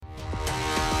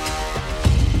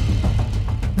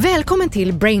Välkommen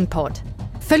till Brainpod.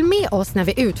 Följ med oss när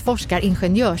vi utforskar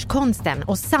ingenjörskonsten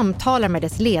och samtalar med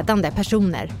dess ledande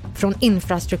personer. Från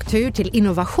infrastruktur till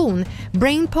innovation,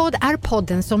 Brainpod är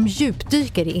podden som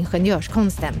djupdyker i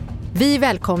ingenjörskonsten. Vi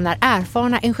välkomnar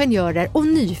erfarna ingenjörer och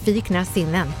nyfikna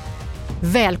sinnen.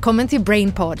 Välkommen till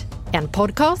Brainpod, en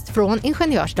podcast från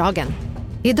Ingenjörsdagen.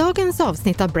 I dagens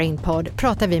avsnitt av Brainpod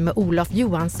pratar vi med Olof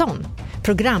Johansson,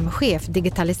 Programchef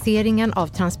Digitaliseringen av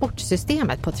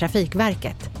transportsystemet på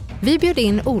Trafikverket. Vi bjöd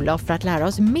in Olof för att lära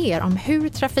oss mer om hur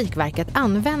Trafikverket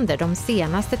använder de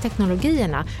senaste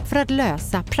teknologierna för att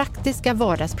lösa praktiska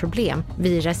vardagsproblem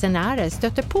vi resenärer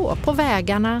stöter på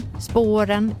vägarna,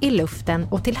 spåren, i luften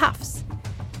och till havs.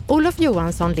 Olof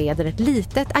Johansson leder ett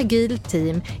litet agilt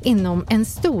team inom en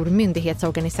stor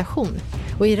myndighetsorganisation.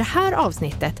 Och i det här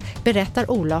avsnittet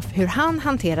berättar Olof hur han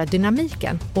hanterar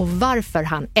dynamiken och varför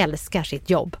han älskar sitt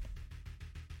jobb.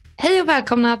 Hej och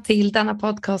välkomna till denna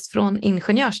podcast från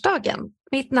Ingenjörsdagen.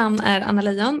 Mitt namn är Anna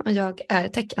Lejon och jag är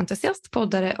techentusiast,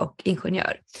 poddare och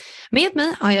ingenjör. Med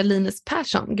mig har jag Linus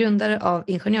Persson, grundare av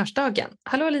Ingenjörsdagen.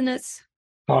 Hallå Linus!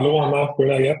 Hallå Anna,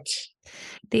 hur är läget?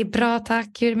 Det är bra,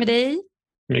 tack. Hur är det med dig?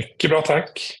 Mycket bra,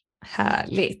 tack.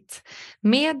 Härligt.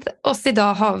 Med oss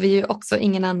idag har vi ju också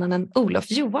ingen annan än Olof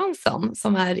Johansson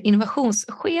som är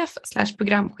innovationschef /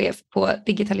 programchef på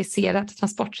digitaliserat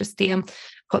transportsystem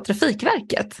på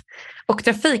Trafikverket. Och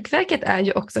Trafikverket är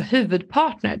ju också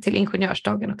huvudpartner till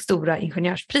Ingenjörsdagen och Stora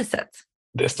Ingenjörspriset.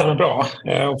 Det stämmer bra.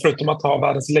 Och förutom att ha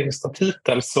världens längsta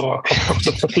titel så kommer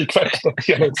också Trafikverket att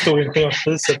dela ut Stora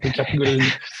Ingenjörspriset i kategori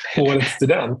Årets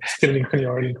student till en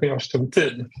ingenjör eller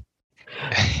ingenjörstid.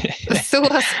 Så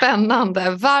spännande.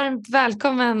 Varmt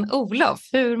välkommen Olof.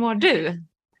 Hur mår du?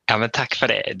 Ja, men tack för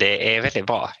det. Det är väldigt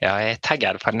bra. Jag är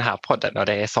taggad på den här podden och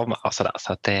det är sommar och sådär.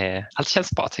 Så att allt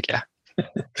känns bra tycker jag.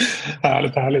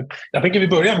 Härligt. Jag tänker vi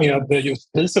börjar med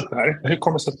just priset där. Hur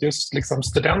kommer det sig att just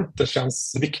studenter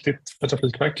känns viktigt för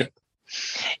Trafikverket?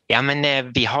 Ja,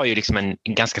 men vi har ju en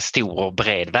ganska stor och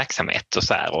bred verksamhet och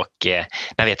så här, och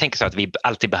när vi tänker så att vi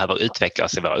alltid behöver utveckla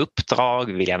oss i våra uppdrag,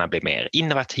 vi vill gärna bli mer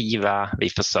innovativa, vi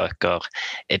försöker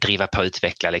driva på och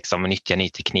utveckla och nyttja ny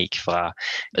teknik för att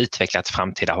utveckla ett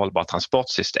framtida hållbart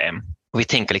transportsystem. Och vi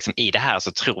tänker i det här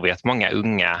så tror vi att många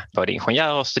unga, både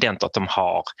ingenjörer och studenter, att de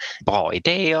har bra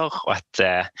idéer och att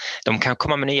de kan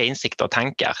komma med nya insikter och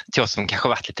tankar till oss som kanske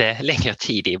varit lite längre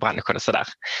tid i branschen och sådär.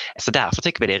 Så därför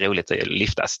tycker vi det är roligt att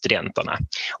lyfta studenterna.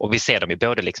 Och vi ser dem ju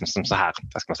både som så här,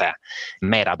 vad ska man säga,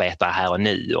 medarbetare här och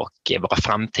nu och våra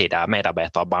framtida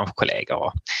medarbetare och branschkollegor.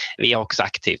 Och vi är också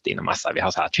aktivt inom massa, vi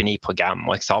har så här traineeprogram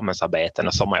och examensarbeten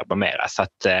och sommarjobb och mera. Så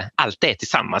att allt det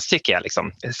tillsammans tycker jag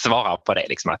svarar på det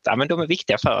att ja, men de är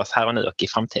viktiga för oss här och nu och i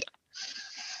framtiden.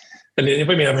 Men ni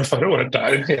var med även förra året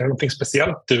där. Är det något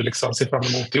speciellt du ser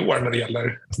fram emot i år när det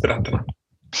gäller studenterna?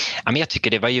 Ja, men jag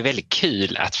tycker det var ju väldigt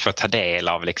kul att få ta del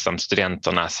av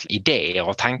studenternas idéer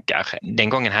och tankar. Den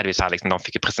gången hade vi så här, de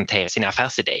fick presentera sina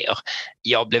affärsidéer.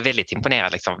 Jag blev väldigt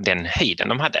imponerad av den höjden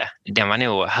de hade. Den var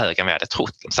nog högre än vad jag hade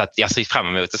trott. Så att jag ser fram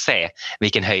emot att se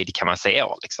vilken höjd kan man se i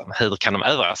år. Hur kan de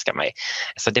överraska mig?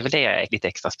 Så det är väl det jag är lite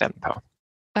extra spänd på.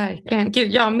 Verkligen,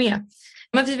 gud, jag med.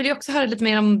 Men vi vill ju också höra lite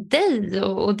mer om dig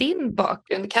och din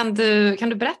bakgrund. Kan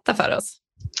du berätta för oss?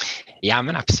 Ja,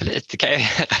 men absolut, det kan jag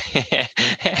göra.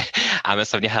 Ja, men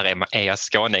som ni hör är jag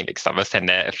skåning och sen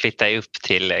flyttade jag upp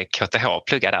till KTH och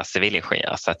pluggade där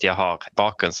civilingenjör, så att jag har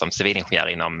bakgrund som civilingenjör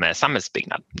inom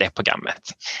samhällsbyggnad, det programmet.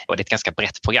 Och det är ett ganska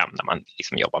brett program där man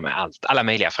jobbar med alla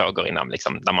möjliga frågor inom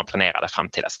där man planerar det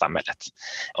framtida samhället.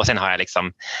 Och sen har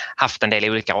jag haft en del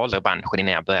olika roller i branschen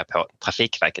innan jag började på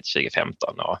Trafikverket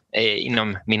 2015, och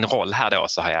inom min roll här då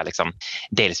så har jag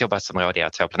dels jobbat som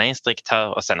rådgivare till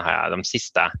planeringsdirektör, och sen har jag de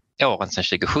sista åren sedan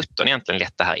 2017 egentligen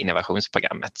lett det här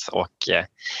innovationsprogrammet, och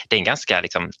det är en ganska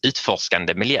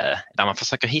utforskande miljö där man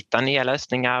försöker hitta nya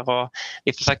lösningar och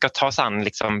vi försöker ta oss an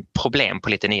problem på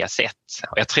lite nya sätt.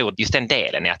 Och jag tror just den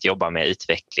delen i att jobba med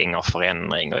utveckling och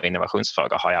förändring och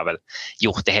innovationsfrågor har jag väl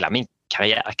gjort i hela min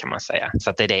karriär, kan man säga. Så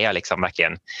att det är det jag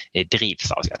verkligen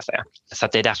drivs av, ska jag säga. Så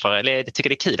att det är därför jag tycker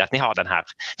det är kul att ni har den här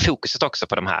fokuset också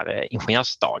på de här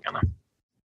ingenjörsdagarna.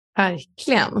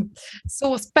 Verkligen.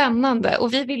 Så spännande.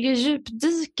 Och vi vill ju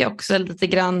djupdyka också lite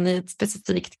grann i ett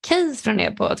specifikt case från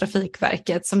er på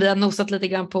Trafikverket som vi har nosat lite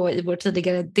grann på i vår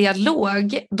tidigare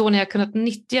dialog, då ni har kunnat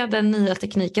nyttja den nya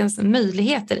teknikens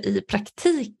möjligheter i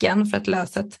praktiken för att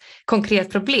lösa ett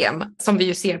konkret problem som vi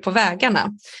ju ser på vägarna.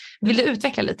 Vill du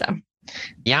utveckla lite?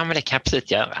 Ja, men det kan jag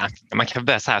absolut göra. Man kan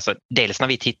börja så här, så dels när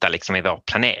vi tittar liksom i vår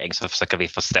planering så försöker vi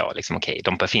förstå liksom, okej,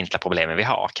 de befintliga problemen vi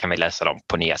har, kan vi lösa dem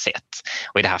på nya sätt?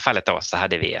 Och i det här fallet då så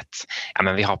hade vi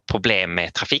vi har problem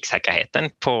med trafiksäkerheten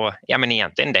på,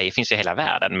 egentligen det finns ju i hela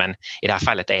världen, men i det här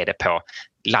fallet är det på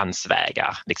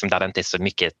landsvägar, liksom där det inte är så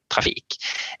mycket trafik.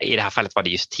 I det här fallet var det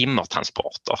just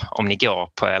timmertransporter. Om ni går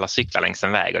på eller cyklar längs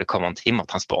en väg och det kommer en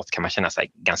timmertransport kan man känna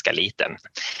sig ganska liten.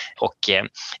 Och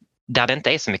där det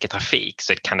inte är så mycket trafik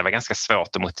så kan det vara ganska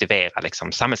svårt att motivera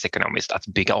liksom, samhällsekonomiskt att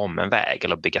bygga om en väg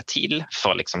eller bygga till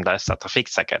för att liksom, lösa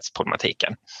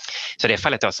trafiksäkerhetsproblematiken. Så i det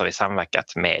fallet då så har vi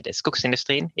samverkat med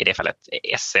skogsindustrin, i det fallet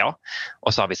SCA,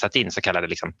 och så har vi satt in så kallade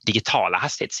liksom, digitala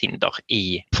hastighetshinder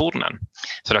i fordonen.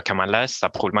 Så då kan man lösa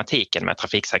problematiken med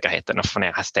trafiksäkerheten och få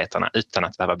ner hastigheterna utan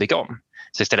att behöva bygga om.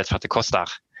 Så istället för att det kostar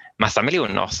massa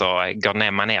miljoner så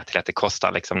går man ner till att det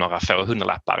kostar liksom några få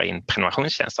hundralappar i en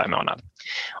prenumerationstjänst i månad.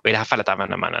 Och i det här fallet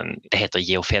använder man det heter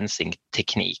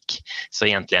geofencing-teknik. Så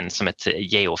egentligen som ett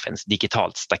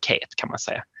digitalt staket kan man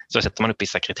säga. Så sätter man upp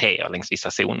vissa kriterier längs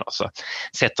vissa zoner. Så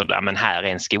sätter du, men här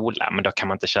är en skola, men då kan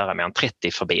man inte köra mer än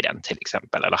 30 förbi den till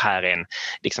exempel. Eller här är en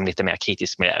liksom lite mer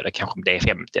kritisk miljö, det är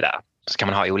 50 där. Så kan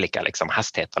man ha olika liksom,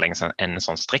 hastigheter längs en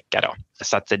sån sträcka då.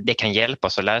 Så att det kan hjälpa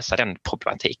oss att lösa den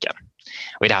problematiken.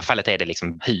 Och i det här fallet är det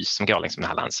liksom hus som går längs de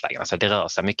här landsvägarna. Så det rör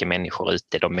sig mycket människor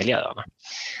ute i de miljöerna.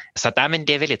 Så att, men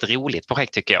det är ett väldigt roligt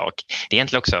projekt tycker jag. Och det är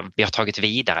egentligen också, vi har tagit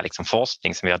vidare liksom,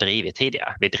 forskning som vi har drivit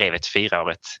tidigare. Vi drev ett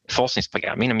 4-årigt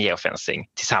forskningsprogram inom geofencing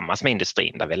tillsammans med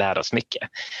industrin där vi lärde oss mycket.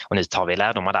 Och nu tar vi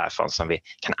lärdomar därifrån som vi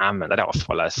kan använda då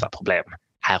för att lösa problem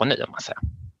här och nu om man säger.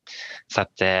 Så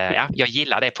att, jag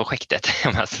gillar det projektet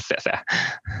om man ska säga.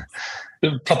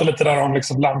 Du pratar lite där om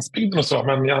liksom landsbygden och så,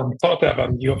 men jag antar att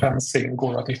även geofencing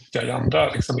går att nyttja i andra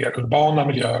liksom mer urbana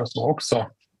miljöer och så också.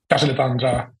 Kanske lite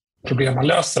andra problem man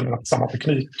löser men att samma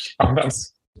teknik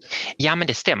används. Ja, men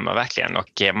det stämmer verkligen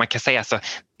och man kan säga så.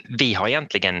 Vi har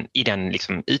egentligen i den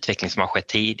liksom utveckling som har skett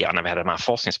tidigare när vi hade det här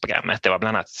forskningsprogrammet, det var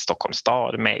bland annat Stockholms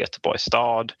stad med Göteborgs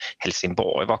stad,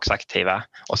 Helsingborg var också aktiva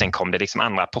och sen kom det liksom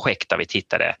andra projekt där vi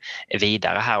tittade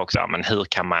vidare här också. Men hur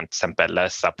kan man till exempel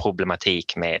lösa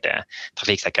problematik med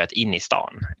trafiksäkerhet inne i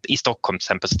stan? I Stockholm till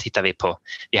exempel så tittade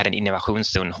vi hade en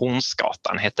innovationszon,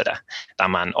 Hornsgatan hette det, där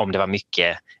man om det var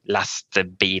mycket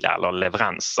lastbilar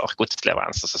eller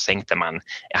godsleveranser så sänkte man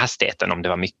hastigheten om det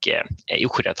var mycket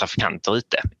oskyddade trafikanter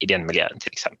ute i den miljön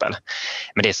till exempel.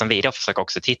 Men det som vi då försöker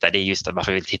också titta, det är just att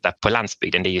varför vi vill titta på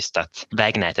landsbygden, det är just att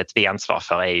vägnätet vi ansvarar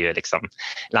för är ju liksom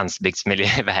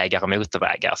landsbygdsmiljövägar och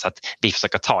motorvägar, så att vi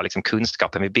försöker ta liksom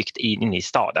kunskapen vi byggt in i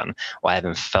staden och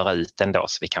även föra ut den då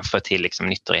så vi kan få till liksom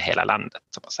nyttor i hela landet.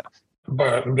 Så att säga.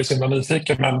 Jag blir så himla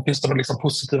nyfiken, men finns det liksom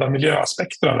positiva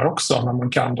miljöaspekter där också när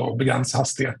man kan då begränsa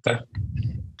hastigheter?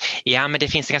 Ja, men det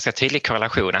finns en ganska tydlig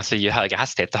korrelation. Alltså ju högre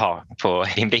hastighet du har på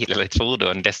din bil eller ditt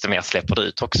fordon, desto mer släpper du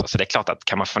ut också. Så det är klart att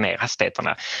kan man få ner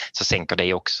hastigheterna så sänker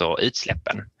det också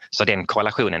utsläppen. Så den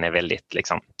korrelationen är väldigt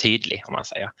liksom, tydlig om man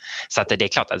säger. Så att det är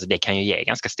klart att det kan ju ge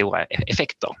ganska stora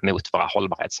effekter mot våra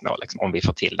hållbarhetsmål liksom, om vi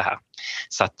får till det här.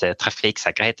 Så att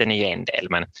trafiksäkerheten är ju en del,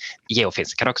 men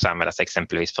geofencing kan också användas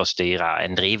exempelvis för att styra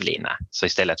en drivlina. Så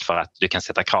istället för att du kan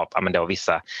sätta krav på då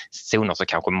vissa zoner så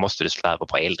kanske måste du slå över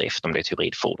på eldrift om det är ett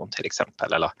hybridfordon till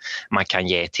exempel. Eller man kan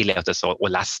ge tillåtelse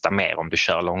att lasta mer om du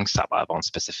kör långsammare över en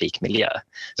specifik miljö.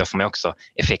 Så får man också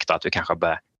effekter att du kanske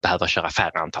behöver köra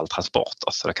färre antal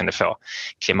transporter, så då kan du få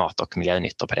klimat- och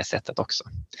miljönyttor på det sättet också.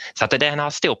 Så att den har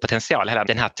stor potential, hela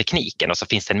den här tekniken, och så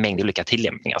finns det en mängd olika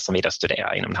tillämpningar som vi då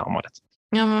studerar inom det här området.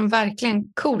 Ja, men verkligen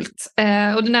coolt.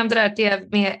 Och du nämnde där att det är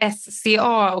med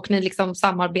SCA och ni liksom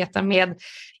samarbetar med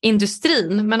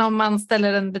industrin. Men om man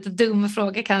ställer en lite dum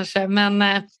fråga kanske, men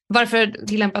varför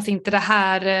tillämpas inte det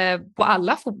här på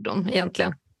alla fordon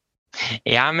egentligen?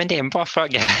 Ja, men det är en bra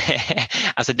fråga.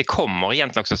 Alltså det kommer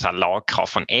egentligen också så här lagkrav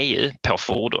från EU på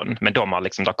fordon, men det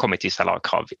har kommit vissa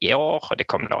lagkrav i år och det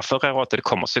kom då förra året och det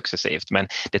kommer successivt, men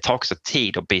det tar också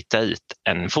tid att byta ut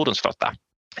en fordonsflotta.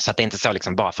 Så att det är inte så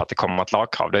liksom bara för att det kommer ett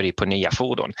lagkrav, då är det på nya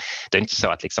fordon. Det är inte så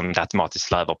att liksom det automatiskt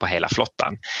slår över på hela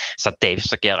flottan. Så att det vi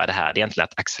försöker göra det här, det är egentligen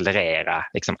att accelerera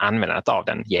liksom användandet av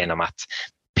den genom att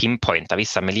pinpointa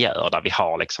vissa miljöer där vi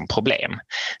har liksom problem.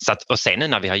 Så att, och sen nu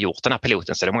när vi har gjort den här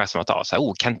piloten så är det många som har tagit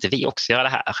så kan inte vi också göra det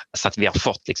här? Så att vi har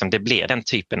fått, liksom, det blir den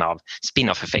typen av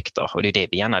spin-off-effekter och det är det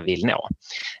vi gärna vill nå.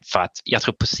 För att jag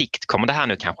tror på sikt kommer det här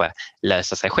nu kanske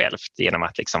lösa sig självt genom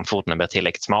att liksom fordonen blir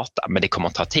tillräckligt smarta, men det kommer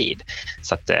att ta tid.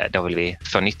 Så att då vill vi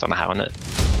få nyttorna här och nu.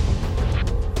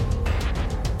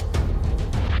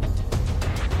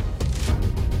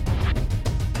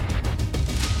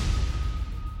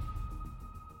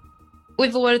 Och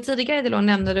i vår tidigare dialog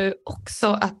nämnde du också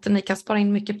att ni kan spara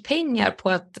in mycket pengar på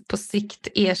att på sikt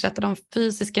ersätta de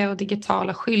fysiska och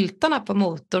digitala skyltarna på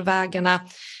motorvägarna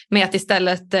med att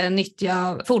istället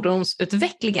nyttja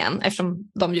fordonsutvecklingen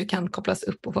eftersom de ju kan kopplas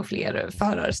upp och få fler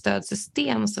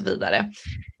förarstödsystem och så vidare.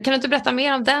 Kan du inte berätta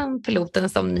mer om den piloten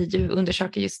som ni ju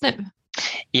undersöker just nu?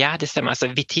 Ja, det stämmer. Alltså,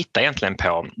 vi tittar egentligen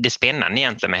på det spännande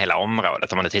egentligen med hela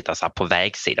området. Om man tittar så här på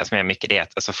vägsidan som är mycket det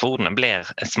att alltså, fordonen blir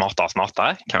smartare och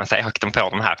smartare kan man säga. Och de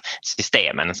får de här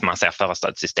systemen som man säger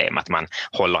förarstödssystem, att man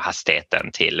håller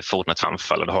hastigheten till fordonet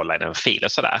framför eller håller i en fil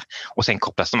och sådär. Och sen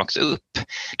kopplas de också upp.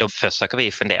 Då försöker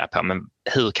vi fundera på men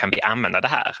hur kan vi använda det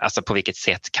här? Alltså på vilket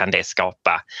sätt kan det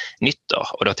skapa nyttor?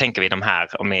 Och då tänker vi de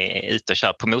här, om vi är ute och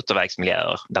kör på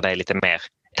motorvägsmiljöer där det är lite mer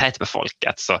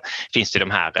tätbefolkat så finns det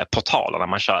de här portalerna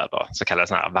man kör över, så kallade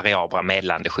såna här variabla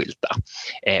meddelandeskyltar.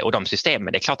 Och de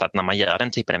systemen, det är klart att när man gör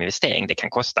den typen av investering, det kan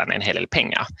kosta en hel del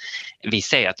pengar. Vi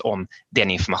ser att om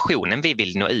den informationen vi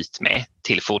vill nå ut med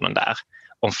till fordon där,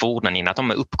 om fordonen innan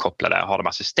de är uppkopplade och har de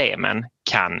här systemen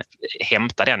kan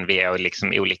hämta den via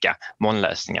liksom olika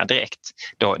molnlösningar direkt.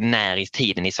 Då när i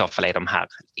tiden i så fall är de här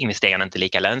investeringarna inte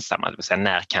lika lönsamma. Det vill säga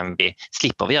när kan vi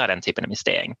slippa vi göra den typen av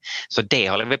investering. Så det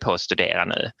håller vi på att studera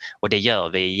nu. Och det gör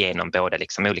vi genom både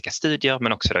liksom olika studier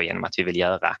men också då genom att vi vill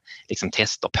göra liksom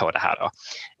tester på det här. Då.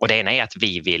 Och det ena är att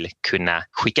vi vill kunna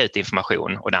skicka ut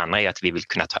information och det andra är att vi vill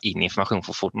kunna ta in information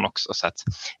från fordon också. Så att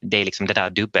det är liksom det där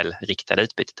dubbelriktade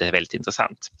utbytet är väldigt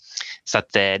intressant. Så att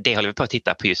det håller vi på att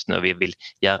titta på just nu. Vi vill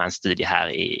göra en studie här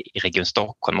i Region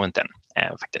Stockholm runt den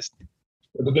faktiskt.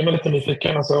 Då blir man lite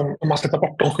nyfiken. Alltså, om man ska ta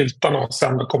bort de skyltarna och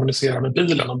sen kommunicera med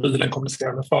bilen och bilen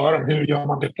kommunicerar med föraren. Hur gör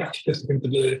man det praktiskt så att det inte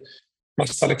blir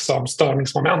massa liksom,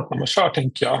 störningsmoment när man kör,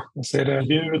 tänker jag. Alltså, är det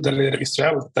ljud eller är det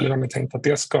visuellt eller har ni tänkt att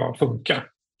det ska funka?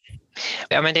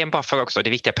 Ja, men det är en bra fråga också. Det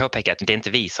är viktigt att påpeka att det är inte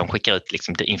vi som skickar ut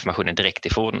liksom informationen direkt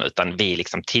till fordonet utan vi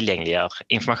liksom tillgängliggör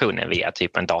informationen via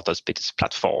typ en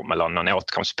datautbytesplattform eller någon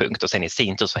åtkomstpunkt och sen i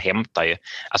sin tur så hämtar ju,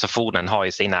 alltså fordonen har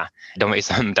ju sina, de är ju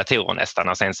som datorer nästan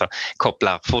och sen så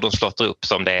kopplar fordonsflottor upp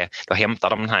som det, då hämtar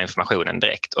de den här informationen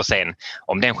direkt och sen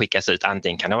om den skickas ut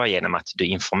antingen kan det vara genom att du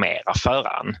informerar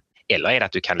föraren eller är det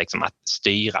att du kan liksom att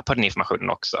styra på den informationen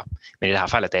också. Men i det här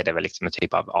fallet är det väl liksom en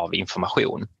typ av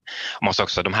information. Och måste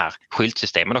också, de här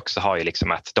skyltsystemen också har ju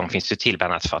liksom att de finns ju till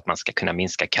bland annat för att man ska kunna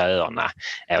minska köerna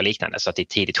och liknande. Så att i ett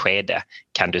tidigt skede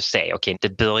kan du se, okej,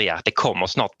 det kommer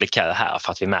snart bli kö här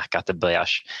för att vi märker att det börjar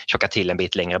tjocka till en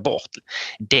bit längre bort.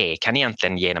 Det kan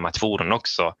egentligen genom att fordon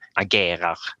också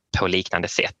agerar på liknande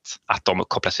sätt, att de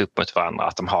kopplas upp mot varandra,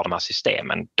 att de har de här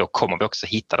systemen, då kommer vi också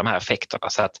hitta de här effekterna.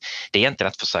 Så att det är egentligen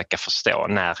att försöka förstå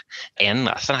när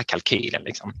ändras den här kalkylen.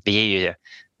 Liksom. Vi är ju,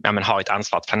 har ett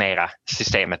ansvar att planera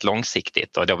systemet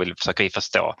långsiktigt och då försöker vi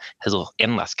förstå hur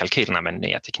ändras kalkylerna med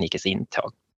nya teknikens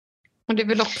intåg. Och det är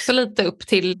väl också lite upp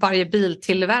till varje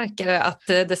biltillverkare att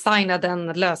designa den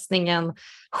lösningen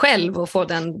själv och få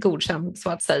den godkänd så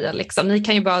att säga. Liksom. Ni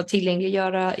kan ju bara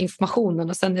tillgängliggöra informationen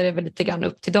och sen är det väl lite grann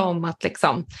upp till dem att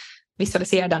liksom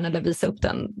visualisera den eller visa upp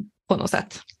den på något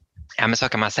sätt. Ja, men så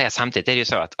kan man säga. Samtidigt är det ju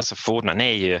så att alltså, fordonen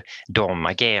är ju, de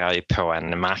agerar ju på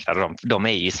en marknad, de är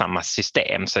ju i samma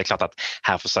system så det är klart att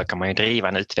här försöker man ju driva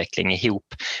en utveckling ihop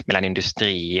mellan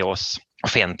industri och oss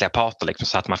offentliga parter liksom,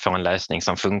 så att man får en lösning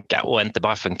som funkar och inte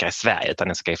bara funkar i Sverige utan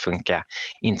den ska ju funka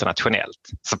internationellt.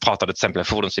 Så pratar du till exempel om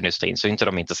fordonsindustrin så är inte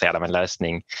de intresserade av en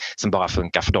lösning som bara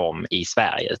funkar för dem i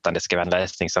Sverige utan det ska vara en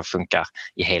lösning som funkar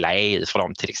i hela EU för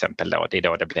dem till exempel. Då. Det är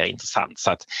då det blir intressant.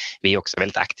 Så att vi är också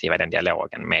väldigt aktiva i den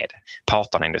dialogen med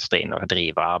parterna i industrin och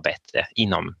driver arbete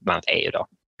inom bland annat EU. Då.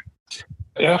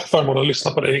 Jag har haft förmånen att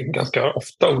lyssna på dig ganska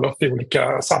ofta, Olof, i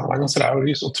olika sammanhang och sådär. Och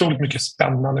det är så otroligt mycket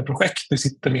spännande projekt vi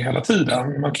sitter med hela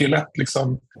tiden. Man kan ju lätt,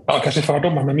 kanske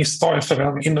fördomar, men misstag för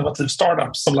en innovativ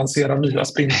startup som lanserar nya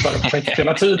sprintare projekt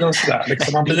hela tiden.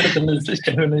 Man blir lite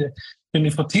nyfiken hur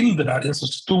ni får till det där i en så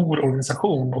stor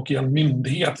organisation och i en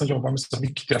myndighet som jobbar med så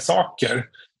viktiga saker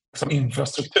som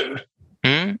infrastruktur.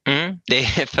 Det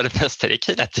är för det första det är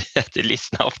kul att du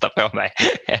lyssnar ofta på mig.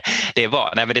 Det är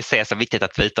bra. Nej, men det är så viktigt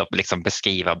att vi liksom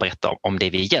beskriva och berätta om det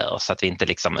vi gör så att vi inte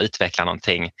liksom utvecklar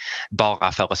någonting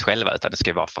bara för oss själva utan det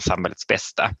ska vara för samhällets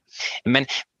bästa. Men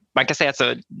man kan säga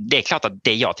att det är klart att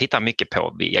det jag tittar mycket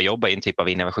på, jag jobbar i en typ av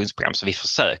innovationsprogram så vi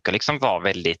försöker liksom vara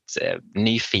väldigt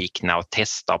nyfikna och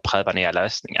testa och pröva nya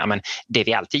lösningar. Men det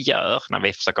vi alltid gör när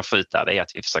vi försöker få ut det är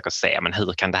att vi försöker se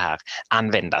hur kan det här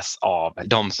användas av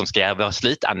de som ska göra vår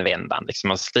slutanvändaren,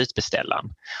 liksom slutbeställaren.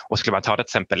 Och skulle man ta det till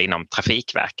exempel inom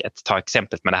Trafikverket, ta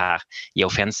exemplet med det här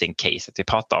geofencing-caset vi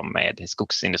pratar om med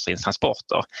skogsindustrins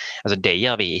transporter. Alltså det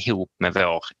gör vi ihop med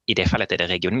i det fallet är det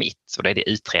Region Mitt och då är det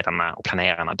utredarna och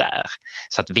planerarna där.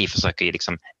 Så att vi försöker ju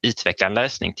liksom utveckla en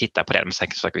lösning, titta på det, men sen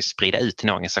försöker vi sprida ut till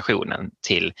organisationen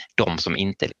till de som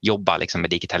inte jobbar liksom med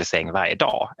digitalisering varje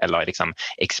dag eller liksom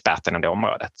experterna i det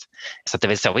området. Så att det är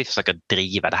väl så vi försöker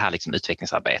driva det här liksom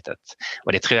utvecklingsarbetet.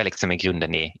 Och det tror jag liksom är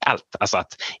grunden i allt. Alltså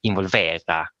att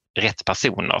involvera rätt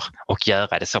personer och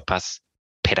göra det så pass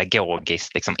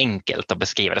pedagogiskt liksom enkelt och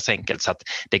beskriva det så enkelt så att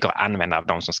det går att använda av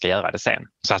de som ska göra det sen.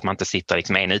 Så att man inte sitter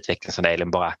liksom en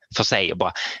utvecklingsdelen bara för sig och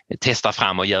bara testar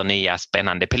fram och gör nya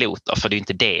spännande piloter. För det är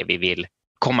inte det vi vill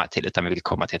komma till, utan vi vill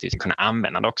komma till att vi ska kunna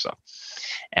använda det också.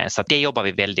 Så att det jobbar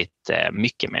vi väldigt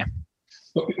mycket med.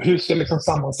 Hur ser liksom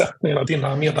sammansättningen av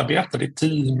dina medarbetare, ditt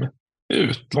team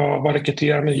ut? Vad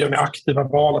rekryterar ni? Gör ni aktiva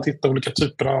val att hitta olika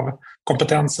typer av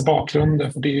kompetenser, bakgrunder?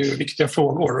 För det är ju viktiga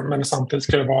frågor, men samtidigt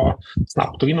ska det vara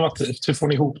snabbt och innovativt. Hur får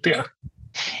ni ihop det?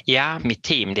 Ja, mitt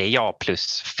team det är jag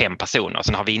plus 5 personer.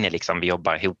 Sen har vi inne liksom, vi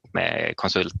jobbar ihop med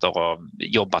konsulter och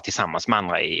jobbar tillsammans med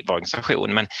andra i vår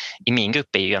organisation. Men i min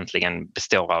grupp är ju egentligen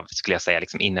består av, skulle jag säga,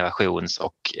 liksom innovations-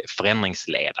 och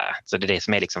förändringsledare. Så det är det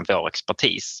som är liksom vår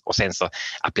expertis. Och sen så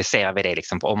applicerar vi det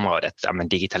liksom på området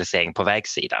digitalisering på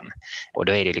vägsidan. Och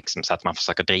då är det liksom så att man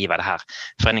försöker driva det här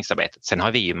förändringsarbetet. Sen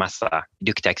har vi ju massa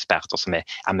duktiga experter som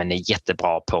är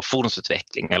jättebra på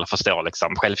fordonsutveckling eller förstår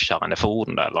liksom självkörande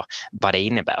fordon eller vad det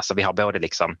innebär. Så vi har både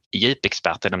liksom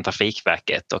djupexperter inom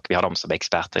Trafikverket och vi har de som är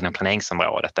experter inom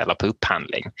planeringsområdet eller på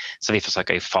upphandling. Så vi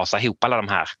försöker ju fasa ihop alla de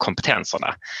här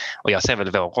kompetenserna. Och jag ser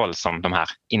väl vår roll som de här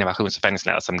innovations- och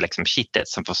förändringsledare som liksom kittet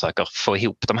som försöker få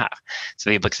ihop de här. Så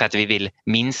vi brukar säga att vi vill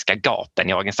minska gapen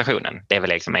i organisationen. Det är väl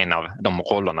liksom en av de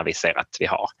rollerna vi ser att vi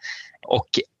har. Och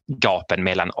gapen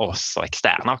mellan oss och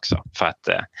externa också. För att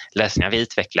lösningar vi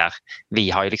utvecklar,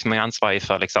 vi har ju liksom ansvar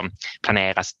för liksom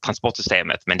planera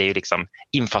transportsystemet, men det är ju liksom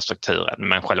infrastrukturen,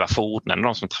 men själva fordonen och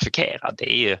de som trafikerar,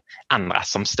 det är ju andra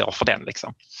som står för den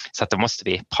liksom. Så att då måste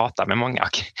vi prata med många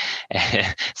och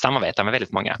samarbeta med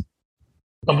väldigt många.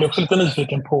 Jag blir också lite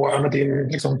nyfiken på din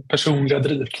liksom, personliga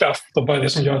drivkraft och vad är det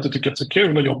som gör att du tycker att det är så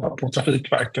kul att jobba på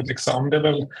Trafikverket liksom. Det är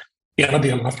väl ena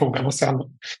delen av frågan. Och sen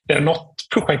är det något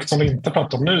projekt som vi inte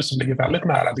pratar om nu som ligger väldigt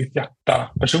nära ditt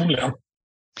hjärta personligen?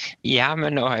 Ja,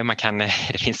 men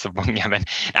det finns så många,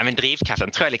 men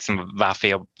drivkraften tror jag liksom varför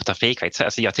jag på Trafikverket.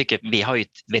 Alltså jag tycker vi har ju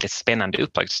ett väldigt spännande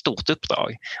uppdrag, ett stort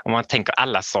uppdrag. Om man tänker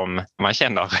alla som man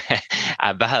känner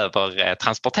behöver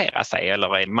transportera sig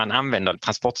eller man använder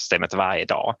transportsystemet varje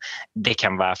dag. Det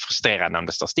kan vara frustrerande om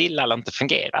det står stilla eller inte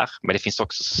fungerar, men det finns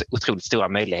också otroligt stora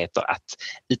möjligheter att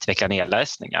utveckla nya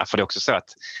lösningar. För det är också så att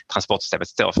transportsystemet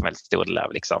står för en väldigt stor del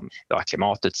av liksom våra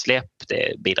klimatutsläpp,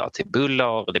 det bidrar till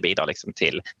buller, det bidrar liksom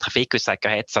till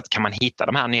trafikosäkerhet. Så att kan man hitta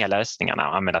de här nya lösningarna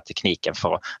och använda tekniken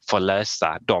för att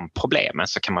lösa de problemen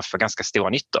så kan man få ganska stora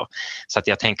nyttor. Så att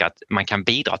jag tänker att man kan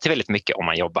bidra till väldigt mycket om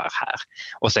man jobbar här.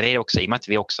 Och så är det också i och med att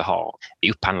vi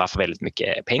upphandlar för väldigt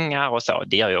mycket pengar och så.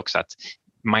 Det gör ju också att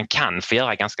man kan få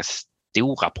göra ganska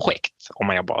stora projekt om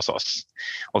man jobbar hos oss.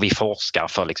 Och vi forskar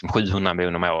för liksom 700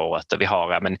 miljoner om året och vi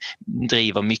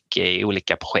driver mycket i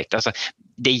olika projekt. Alltså,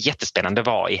 det är jättespännande att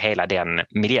vara i hela den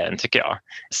miljön tycker jag.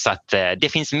 Så att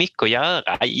det finns mycket att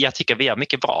göra. Jag tycker vi gör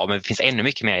mycket bra, men det finns ännu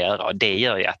mycket mer att göra och det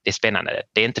gör ju att det är spännande.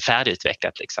 Det är inte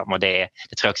färdigutvecklat liksom och det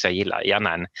tror jag också jag gillar.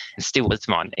 Gärna en stor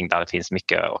utmaning där det finns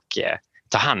mycket att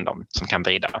ta hand om som kan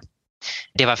bidra.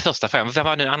 Det var första frågan. Vad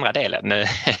var nu andra delen? Nu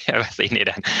jag var inne i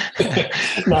den.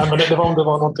 Nej, men det var om det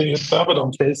var någonting utöver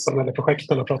de casen eller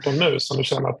projekten jag pratar om nu som du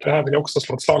känner att det här vill jag också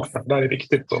slå ett slag för. Det här är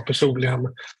viktigt och personligen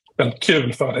väldigt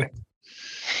kul för dig.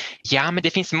 Ja, men det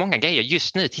finns många grejer.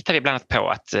 Just nu tittar vi bland annat på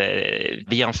att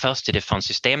vi gör en förstudie för en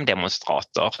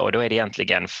systemdemonstrator och då är det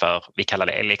egentligen för, vi kallar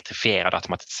det elektrifierade och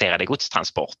automatiserade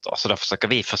godstransporter. Så då försöker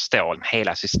vi förstå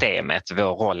hela systemet,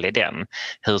 vår roll i den.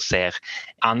 Hur ser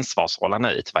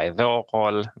ansvarsrollerna ut? Vad är vår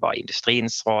roll? Vad är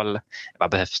industrins roll?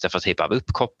 Vad behövs det för typ av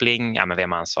uppkoppling? Ja, men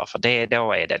vem ansvarar för det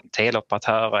då? Är det en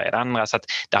teleoperatör? Är det andra? Så att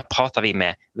där pratar vi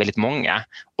med väldigt många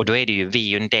och då är det ju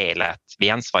vi en del att vi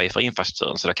ansvarar för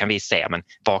infrastrukturen så då kan vi se men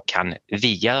vad kan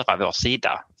vi göra vår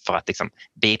sida för att liksom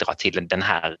bidra till den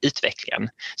här utvecklingen.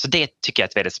 Så det tycker jag är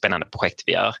ett väldigt spännande projekt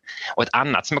vi gör. Och ett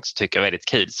annat som jag också tycker är väldigt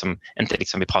kul som inte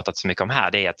liksom vi pratat så mycket om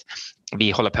här det är att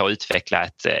vi håller på att utveckla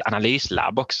ett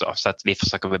analyslabb också så att vi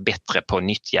försöker bli bättre på att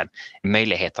nyttja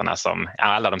möjligheterna som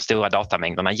alla de stora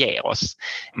datamängderna ger oss.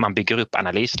 Man bygger upp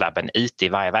analyslabben ute i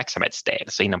varje verksamhetsdel.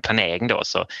 Så inom planering då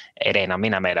så är det en av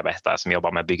mina medarbetare som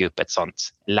jobbar med att bygga upp ett sånt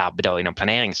labb då inom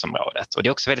planeringsområdet. Och det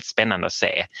är också väldigt spännande att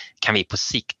se, kan vi på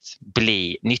sikt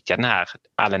nyttja den här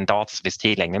all den data som finns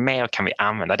tillgänglig mer och kan vi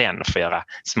använda den för att göra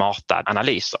smarta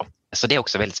analyser. Så det är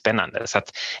också väldigt spännande. Så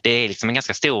att det är liksom en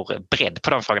ganska stor bredd på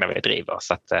de frågorna vi driver.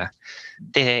 Så att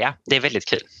det är väldigt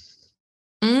kul.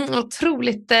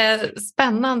 Otroligt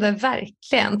spännande,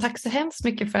 verkligen. Tack så hemskt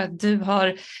mycket för att du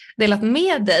har delat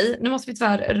med dig. Nu måste vi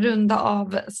tyvärr runda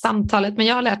av samtalet, men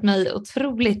jag har lärt mig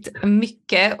otroligt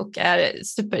mycket och är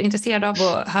superintresserad av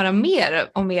att höra mer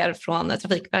om er från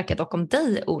Trafikverket och om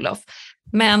dig, Olof.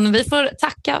 Men vi får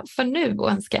tacka för nu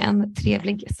och önska en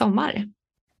trevlig sommar.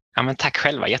 Ja, men tack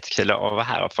själva, jättekul att vara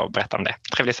här och få berätta om det.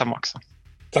 Trevlig sommar också.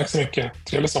 Tack så mycket,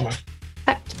 trevlig sommar.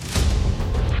 Tack.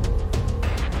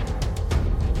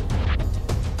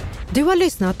 Du har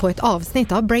lyssnat på ett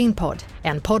avsnitt av Brainpod,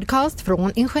 en podcast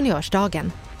från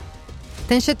Ingenjörsdagen.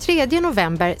 Den 23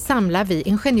 november samlar vi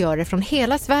ingenjörer från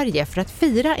hela Sverige för att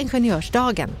fira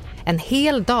Ingenjörsdagen, en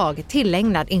hel dag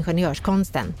tillägnad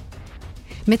ingenjörskonsten.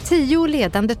 Med 10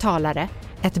 ledande talare,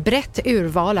 ett brett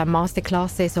urval av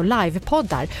masterclasses och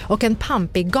livepoddar och en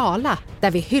pampig gala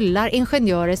där vi hyllar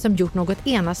ingenjörer som gjort något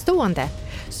enastående,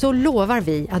 så lovar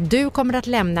vi att du kommer att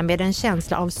lämna med en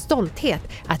känsla av stolthet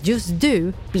att just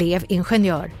du blev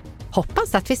ingenjör.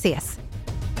 Hoppas att vi ses!